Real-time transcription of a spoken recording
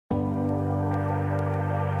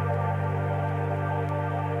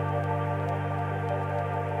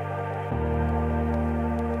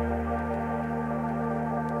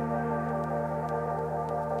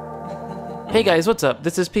Hey guys, what's up?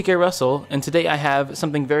 This is PK Russell, and today I have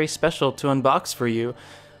something very special to unbox for you.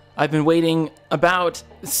 I've been waiting about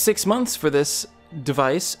 6 months for this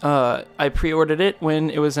device. I pre-ordered it when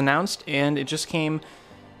it was announced, and it just came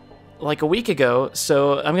like a week ago,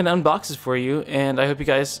 so I'm gonna unbox it for you, and I hope you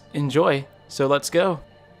guys enjoy. So let's go.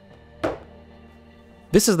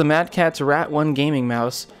 This is the Catz R.A.T. gaming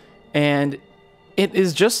mouse, and it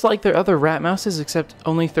is just like their other R.A.T mouses, except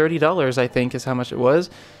only $30, I think, is how much it was.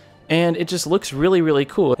 And it just looks really, really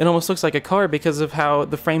cool. It almost looks like a car because of how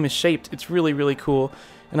the frame is shaped. It's really, really cool,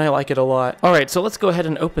 and I like it a lot. Alright, so let's go ahead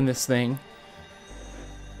and open this thing.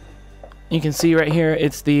 You can see right here,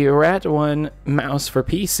 it's the R.A.T. mouse for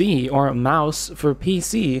PC, or mouse for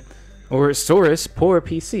PC, or Saurus for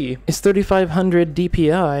PC. It's 3500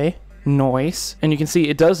 DPI, noise, and you can see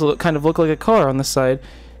it does kind of look like a car on the side.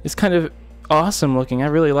 It's kind of awesome looking. I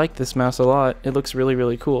really like this mouse a lot. It looks really,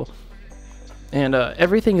 really cool. And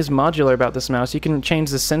everything is modular about this mouse. You can change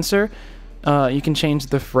the sensor, you can change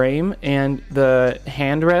the frame, and the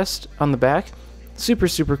hand rest on the back. Super,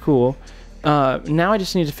 super cool. Now I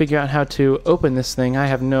just need to figure out how to open this thing. I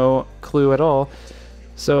have no clue at all.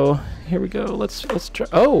 So here we go. Let's try.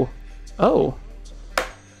 Oh,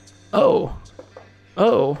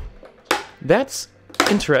 that's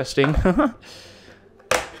interesting.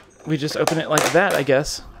 We just open it like that, I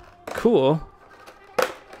guess. Cool.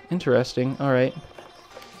 Interesting. Alright.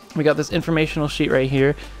 We got this informational sheet right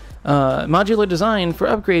here. Modular design for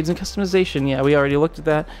upgrades and customization. Yeah, we already looked at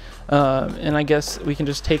that. And I guess we can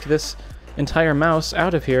just take this entire mouse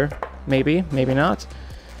out of here. Maybe. Maybe not.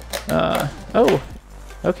 Oh.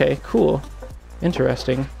 Okay, cool.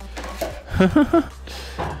 Interesting.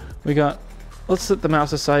 We got... Let's set the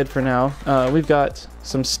mouse aside for now. We've got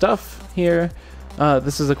some stuff here.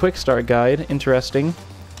 This is a quick start guide. Interesting.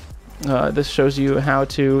 This shows you how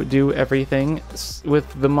to do everything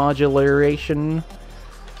with the modularization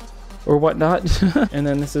or whatnot. And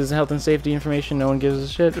then this is health and safety information. No one gives a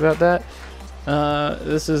shit about that.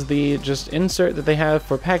 This is the just insert that they have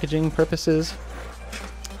for packaging purposes.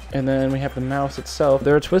 And then we have the mouse itself.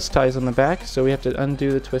 There are twist ties on the back, so we have to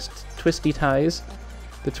undo the twisty ties.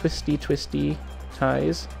 The twisty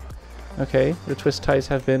ties. Okay, the twist ties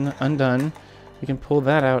have been undone. We can pull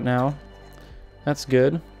that out now. That's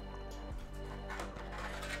good.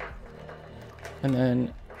 And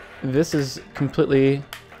then this is completely...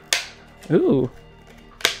 Ooh.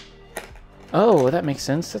 Oh, that makes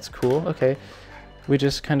sense. That's cool. Okay. We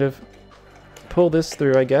just kind of pull this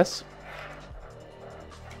through, I guess.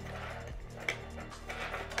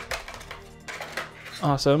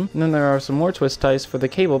 Awesome. And then there are some more twist ties for the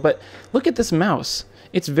cable, but look at this mouse.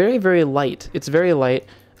 It's very, very light. It's very light.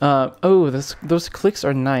 Those clicks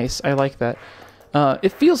are nice. I like that.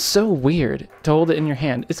 It feels so weird to hold it in your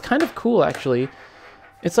hand. It's kind of cool, actually.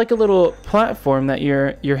 It's like a little platform that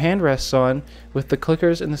your hand rests on with the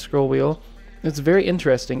clickers and the scroll wheel. It's very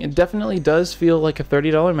interesting. It definitely does feel like a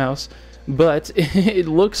 $30 mouse, but it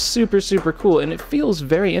looks super, super cool, and it feels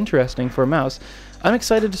very interesting for a mouse. I'm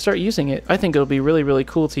excited to start using it. I think it'll be really, really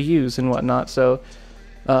cool to use and whatnot, so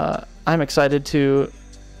I'm excited to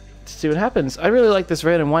see what happens. I really like this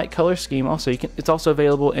red and white color scheme. Also, it's also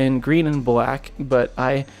available in green and black, but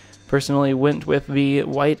I personally went with the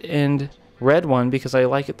white and red one because I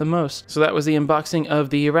like it the most. So that was the unboxing of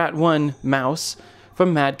the R.A.T. mouse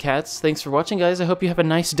from Catz. Thanks for watching, guys. I hope you have a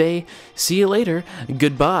nice day. See you later.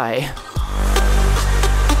 Goodbye.